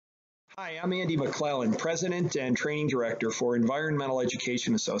Hi, I'm Andy McClellan, President and Training Director for Environmental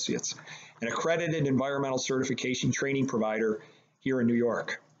Education Associates, an accredited environmental certification training provider here in New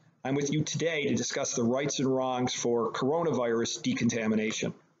York. I'm with you today to discuss the rights and wrongs for coronavirus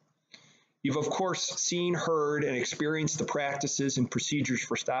decontamination. You've of course seen, heard, and experienced the practices and procedures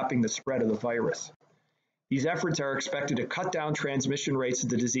for stopping the spread of the virus. These efforts are expected to cut down transmission rates of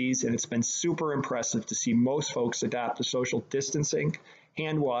the disease, and it's been super impressive to see most folks adopt the social distancing,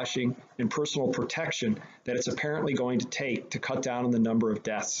 hand washing, and personal protection that it's apparently going to take to cut down on the number of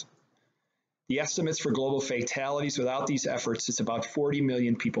deaths. The estimates for global fatalities without these efforts is about 40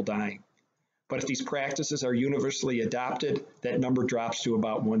 million people dying. But if these practices are universally adopted, that number drops to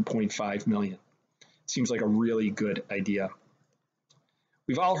about 1.5 million. Seems like a really good idea.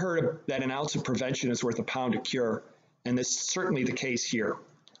 We've all heard that an ounce of prevention is worth a pound of cure, and this is certainly the case here.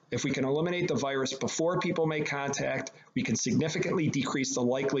 If we can eliminate the virus before people make contact, we can significantly decrease the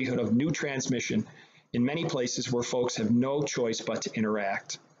likelihood of new transmission in many places where folks have no choice but to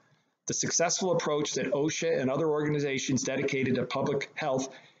interact. The successful approach that OSHA and other organizations dedicated to public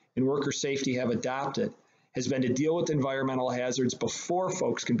health and worker safety have adopted has been to deal with environmental hazards before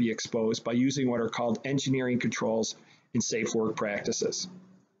folks can be exposed by using what are called engineering controls and safe work practices.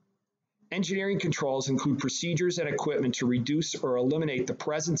 Engineering controls include procedures and equipment to reduce or eliminate the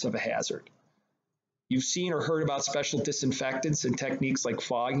presence of a hazard. You've seen or heard about special disinfectants and techniques like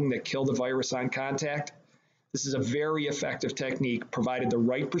fogging that kill the virus on contact. This is a very effective technique provided the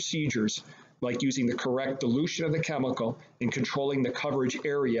right procedures, like using the correct dilution of the chemical and controlling the coverage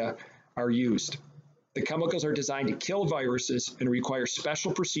area, are used. The chemicals are designed to kill viruses and require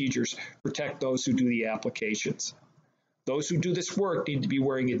special procedures to protect those who do the applications. Those who do this work need to be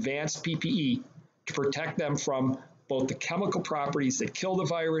wearing advanced PPE to protect them from both the chemical properties that kill the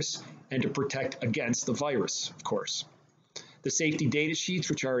virus and to protect against the virus, of course. The safety data sheets,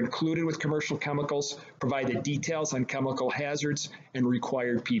 which are included with commercial chemicals, provide the details on chemical hazards and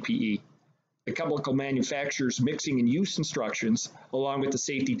required PPE. The chemical manufacturer's mixing and use instructions, along with the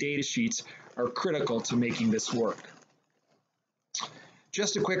safety data sheets, are critical to making this work.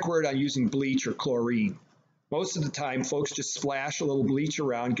 Just a quick word on using bleach or chlorine. Most of the time, folks just splash a little bleach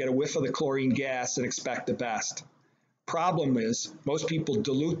around, get a whiff of the chlorine gas, and expect the best. Problem is, most people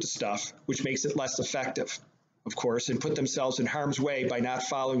dilute the stuff, which makes it less effective, of course, and put themselves in harm's way by not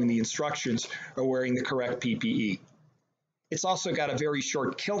following the instructions or wearing the correct PPE. It's also got a very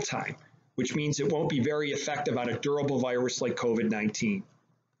short kill time, which means it won't be very effective on a durable virus like COVID-19.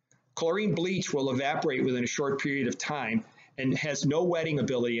 Chlorine bleach will evaporate within a short period of time and has no wetting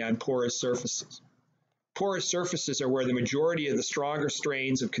ability on porous surfaces. Porous surfaces are where the majority of the stronger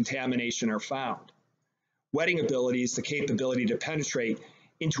strains of contamination are found. Wetting ability is the capability to penetrate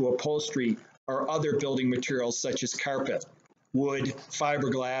into upholstery or other building materials such as carpet, wood,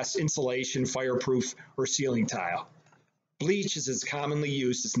 fiberglass, insulation, fireproof, or ceiling tile. Bleach, as it's commonly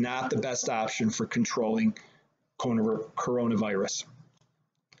used, is not the best option for controlling coronavirus.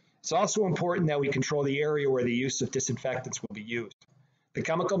 It's also important that we control the area where the use of disinfectants will be used. The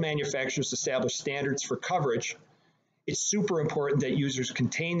chemical manufacturers establish standards for coverage. It's super important that users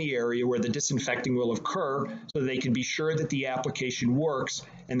contain the area where the disinfecting will occur so that they can be sure that the application works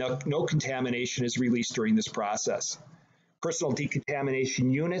and that no contamination is released during this process. Personal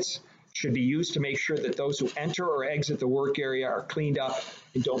decontamination units should be used to make sure that those who enter or exit the work area are cleaned up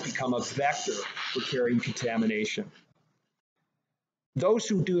and don't become a vector for carrying contamination. Those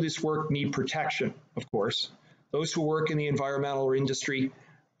who do this work need protection, of course. Those who work in the environmental industry,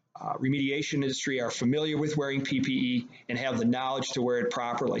 remediation industry, are familiar with wearing PPE and have the knowledge to wear it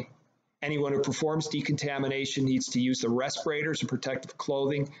properly. Anyone who performs decontamination needs to use the respirators and protective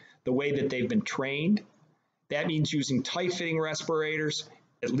clothing the way that they've been trained. That means using tight-fitting respirators,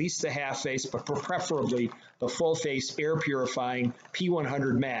 at least the half-face, but preferably the full-face air-purifying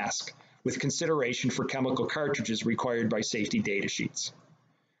P100 mask with consideration for chemical cartridges required by safety data sheets.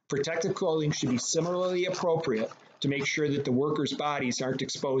 Protective clothing should be similarly appropriate to make sure that the workers' bodies aren't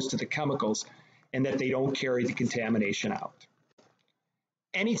exposed to the chemicals and that they don't carry the contamination out.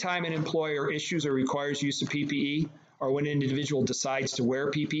 Anytime an employer issues or requires use of PPE, or when an individual decides to wear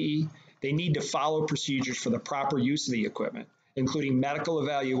PPE, they need to follow procedures for the proper use of the equipment, including medical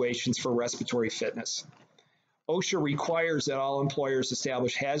evaluations for respiratory fitness. OSHA requires that all employers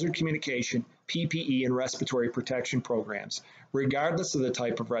establish hazard communication, PPE, and respiratory protection programs, regardless of the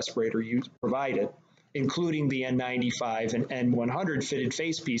type of respirator provided, including the N95 and N100 fitted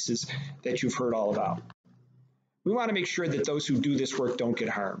face pieces that you've heard all about. We want to make sure that those who do this work don't get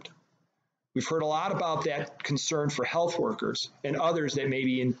harmed. We've heard a lot about that concern for health workers and others that may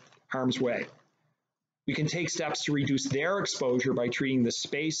be in harm's way. We can take steps to reduce their exposure by treating the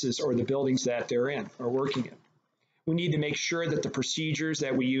spaces or the buildings that they're in or working in. We need to make sure that the procedures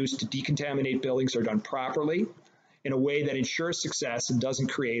that we use to decontaminate buildings are done properly in a way that ensures success and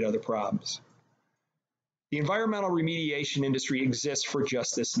doesn't create other problems. The environmental remediation industry exists for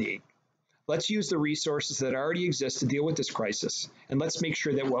just this need. Let's use the resources that already exist to deal with this crisis, and let's make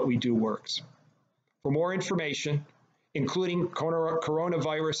sure that what we do works. For more information, including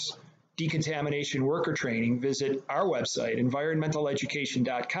coronavirus decontamination worker training, visit our website,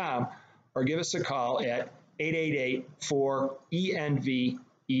 environmentaleducation.com, or give us a call at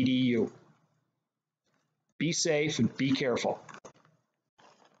 888-4-ENV-EDU. Be safe and be careful.